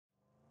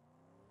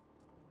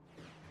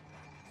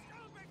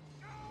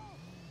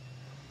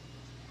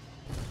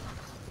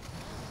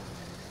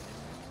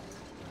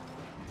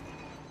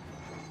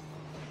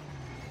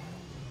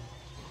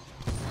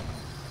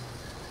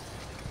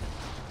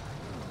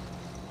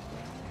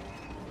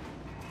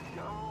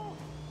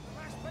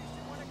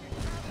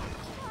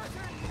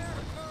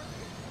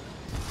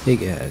Hey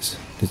guys,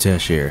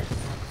 Nitesh here.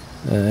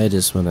 I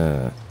just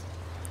wanna,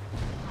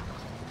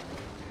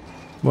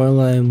 while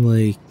I'm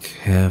like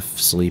half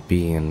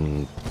sleepy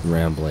and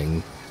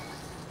rambling,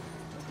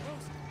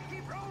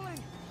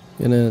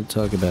 gonna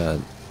talk about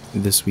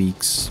this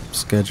week's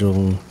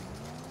schedule,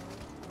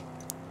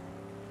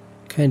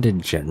 kinda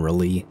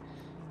generally,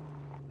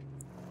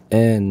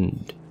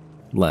 and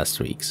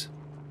last week's.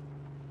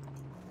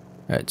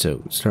 Alright,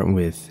 so starting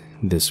with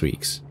this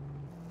week's.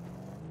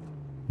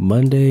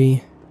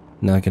 Monday,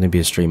 not gonna be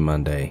a stream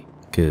Monday,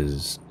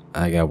 because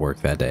I got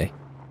work that day.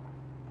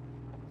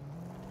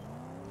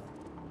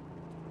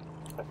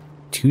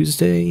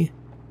 Tuesday,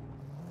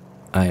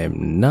 I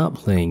am not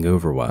playing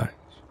Overwatch.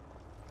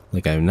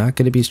 Like, I'm not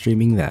gonna be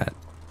streaming that.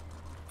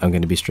 I'm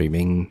gonna be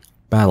streaming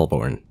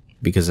Battleborn,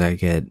 because I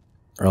get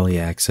early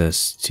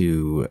access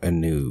to a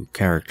new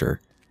character.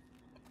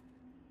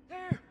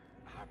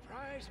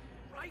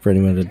 For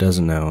anyone that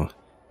doesn't know,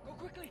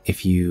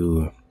 if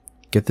you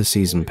get the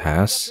season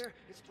pass,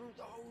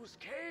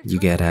 you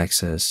get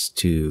access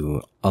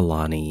to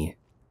Alani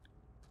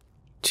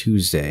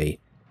Tuesday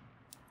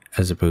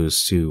as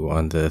opposed to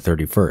on the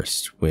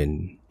 31st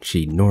when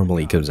she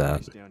normally comes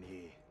out.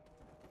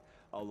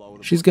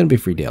 She's gonna be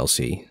free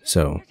DLC,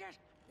 so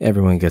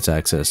everyone gets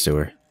access to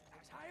her.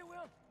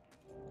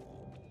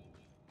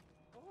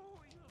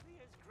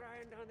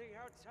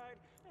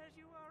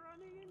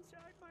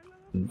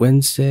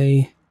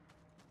 Wednesday,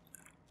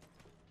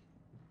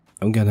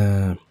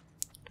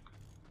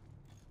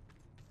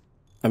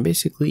 I'm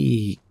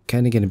basically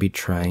kind of going to be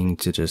trying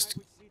to just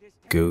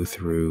go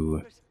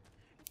through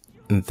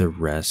the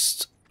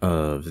rest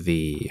of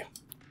the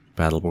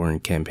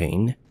Battleborn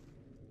campaign.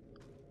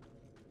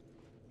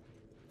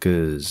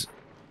 Because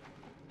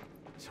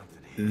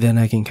then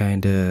I can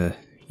kind of,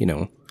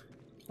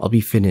 I'll be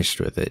finished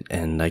with it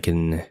and I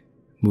can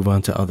move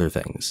on to other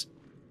things.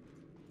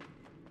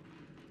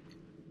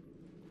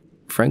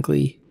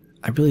 Frankly,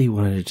 I really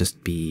wanted to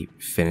just be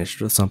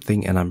finished with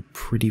something, and I'm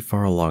pretty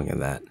far along in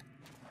that.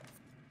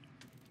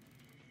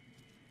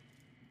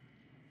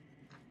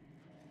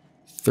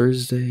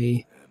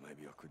 Thursday,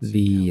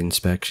 the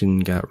inspection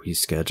got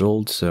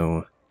rescheduled,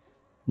 so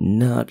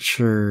not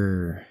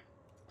sure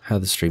how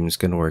the stream is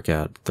going to work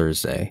out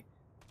Thursday.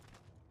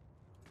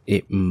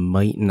 It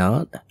might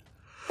not,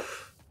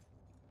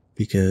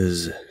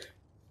 because,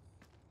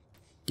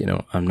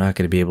 I'm not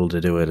going to be able to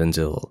do it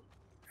until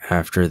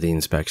after the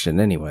inspection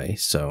anyway,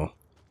 so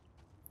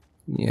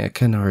yeah,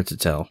 kind of hard to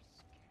tell.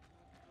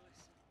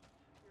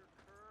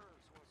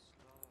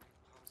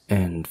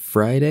 And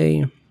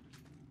Friday,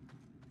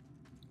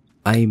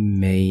 I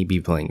may be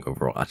playing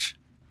Overwatch.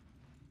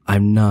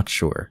 I'm not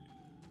sure.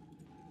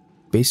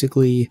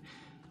 Basically,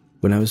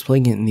 when I was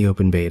playing it in the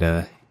open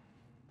beta,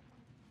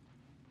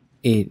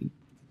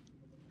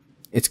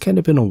 it's kind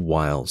of been a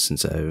while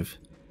since I've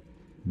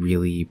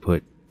really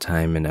put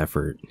time and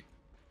effort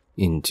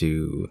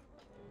into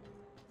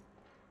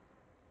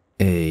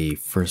a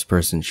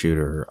first-person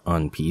shooter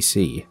on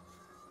PC.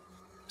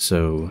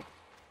 So,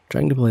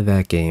 trying to play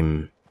that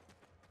game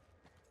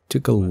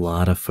took a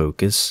lot of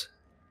focus,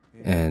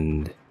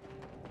 and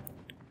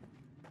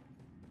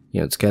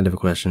it's kind of a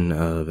question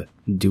of,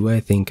 do I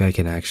think I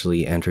can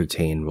actually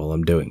entertain while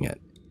I'm doing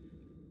it?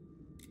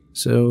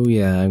 So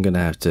yeah, I'm gonna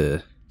have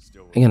to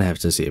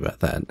see about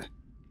that.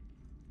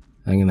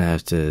 I'm gonna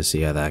have to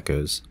see how that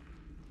goes.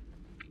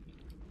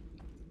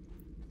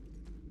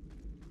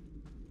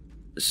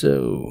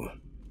 So,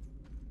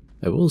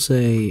 I will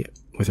say,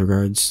 with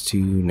regards to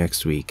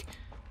next week,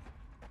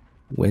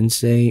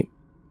 Wednesday,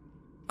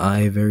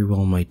 I very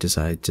well might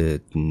decide to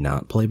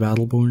not play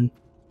Battleborn.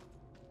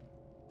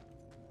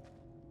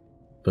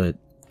 But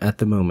at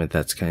the moment,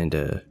 that's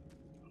kinda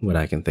what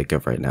I can think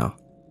of right now.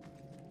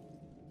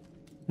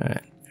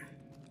 Alright.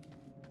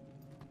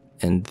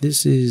 And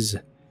this is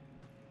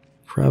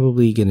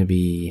probably gonna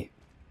be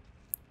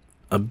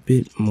a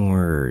bit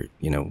more,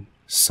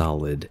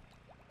 solid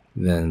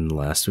than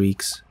last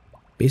week's.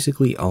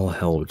 Basically, all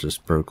hell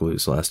just broke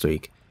loose last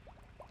week.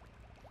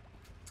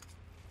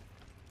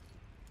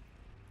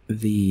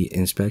 The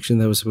inspection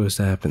that was supposed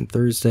to happen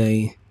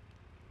Thursday,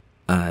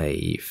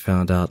 I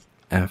found out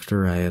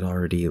after I had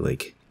already,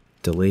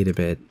 delayed a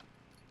bit,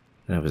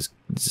 and I was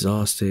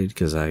exhausted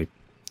because I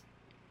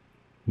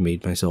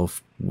made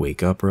myself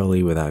wake up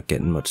early without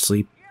getting much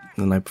sleep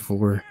the night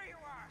before.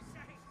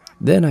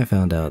 Then I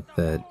found out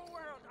that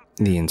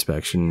the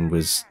inspection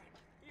was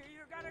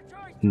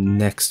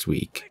next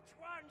week,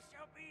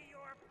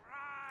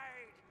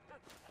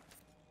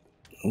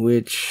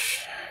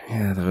 which,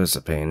 yeah, that was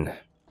a pain.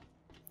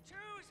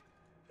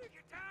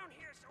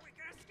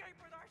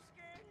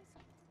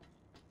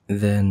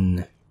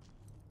 Then,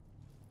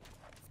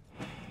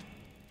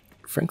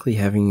 frankly,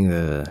 having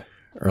the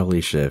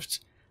early shift,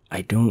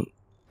 I don't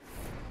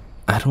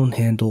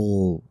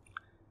handle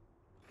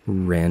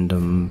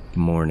random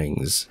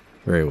mornings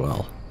very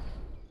well.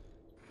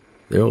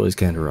 They're always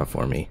kind of rough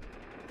for me.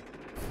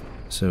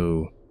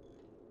 So,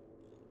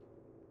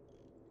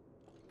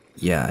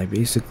 yeah, I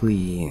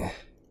basically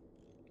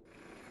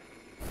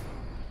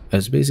I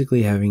was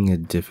basically having a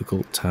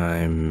difficult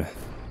time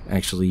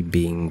actually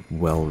being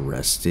well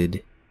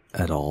rested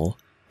at all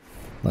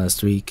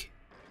last week.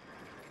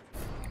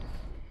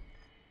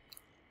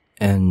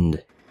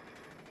 And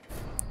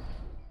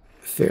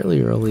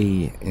fairly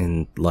early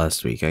in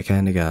last week, I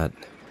kind of got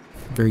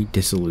very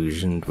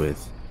disillusioned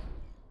with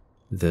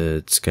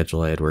the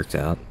schedule I had worked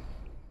out.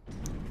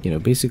 You know,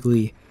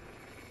 basically,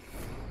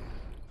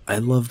 I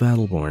love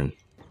Battleborn.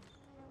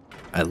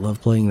 I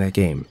love playing that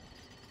game.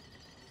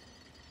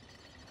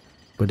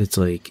 But it's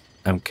like,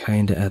 I'm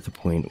kinda at the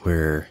point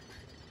where,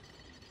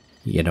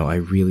 you know, I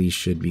really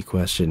should be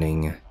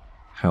questioning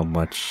how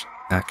much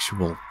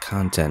actual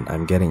content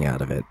I'm getting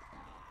out of it.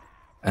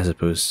 As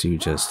opposed to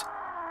just,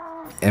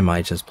 am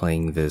I just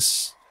playing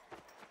this,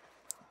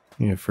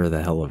 you know, for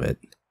the hell of it?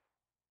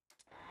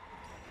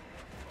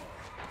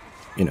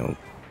 You know,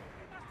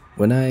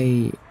 when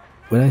I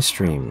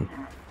stream,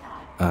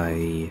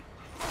 I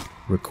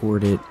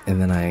record it and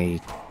then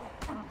I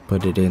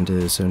put it into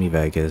Sony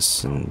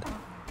Vegas and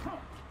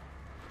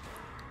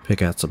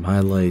pick out some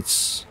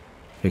highlights,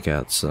 pick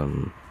out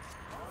some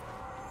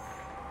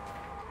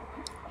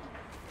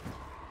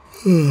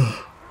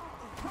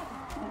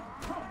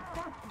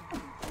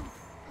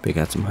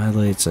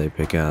highlights, I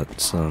pick out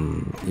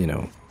some, you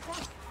know,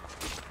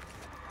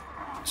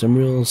 some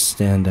real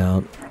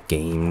standout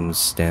games,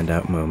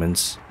 standout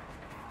moments,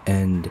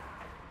 and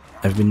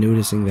I've been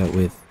noticing that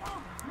with,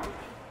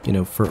 you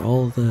know, for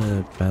all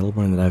the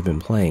Battleborn that I've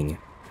been playing,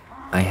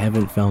 I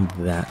haven't found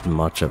that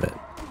much of it.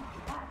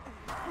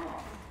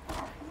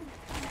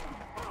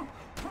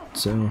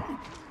 So,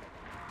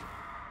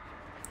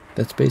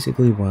 that's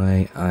basically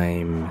why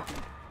I'm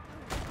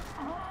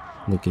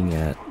looking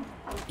at,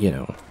 you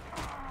know,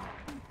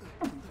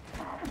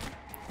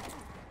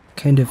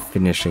 kind of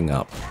finishing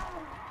up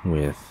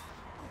with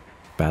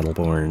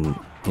Battleborn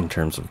in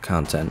terms of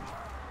content.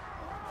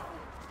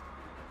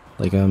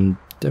 Like, I'm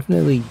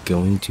definitely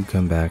going to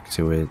come back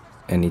to it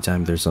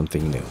anytime there's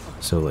something new.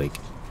 So, like,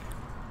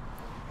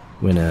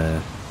 when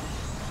a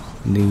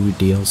new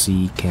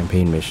DLC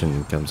campaign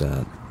mission comes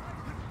out,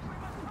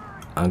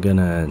 I'm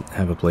gonna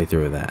have a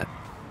playthrough of that.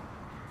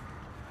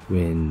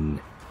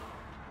 When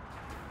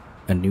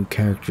a new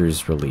character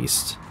is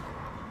released,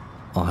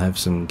 I'll have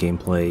some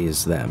gameplay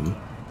as them.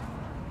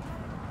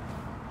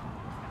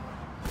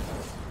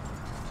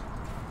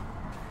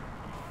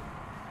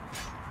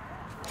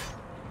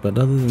 But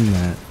other than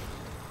that,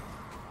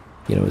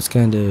 you know, it's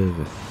kind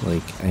of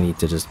like I need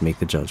to just make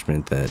the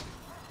judgment that,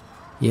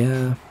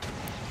 yeah,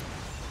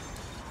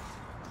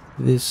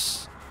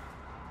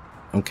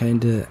 I'm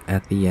kinda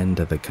at the end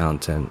of the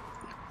content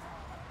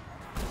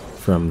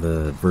from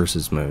the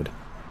versus mode.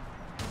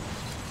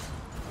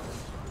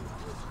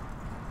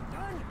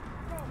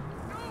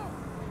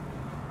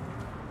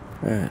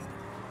 Alright,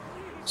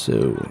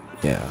 so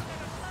yeah.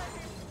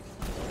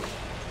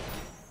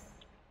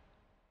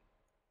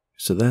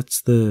 So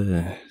that's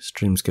the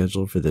stream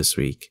schedule for this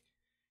week.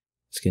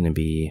 It's gonna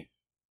be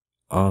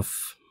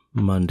off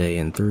Monday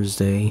and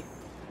Thursday.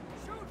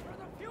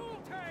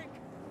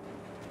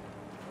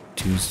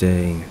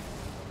 Tuesday,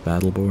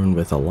 Battleborn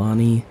with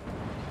Alani,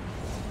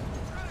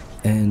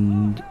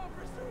 and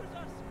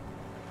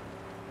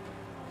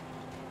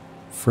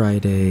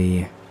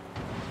Friday,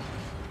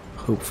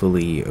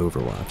 hopefully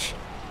Overwatch.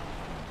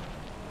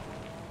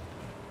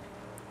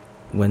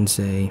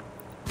 Wednesday,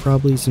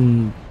 probably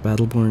some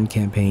Battleborn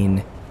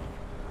campaign.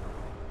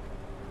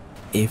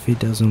 If it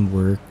doesn't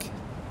work,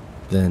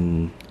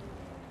 then,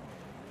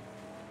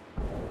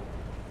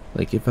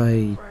 like, if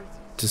I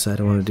decide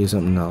I want to do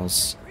something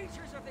else,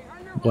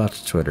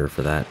 watch Twitter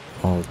for that.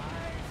 I'll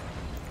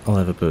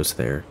have a post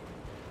there.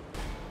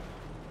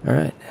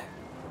 Alright.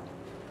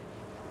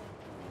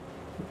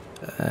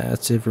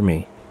 That's it for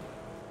me.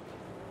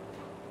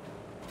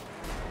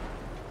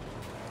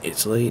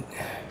 It's late.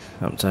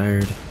 I'm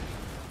tired.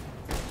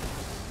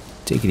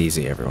 Take it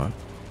easy, everyone.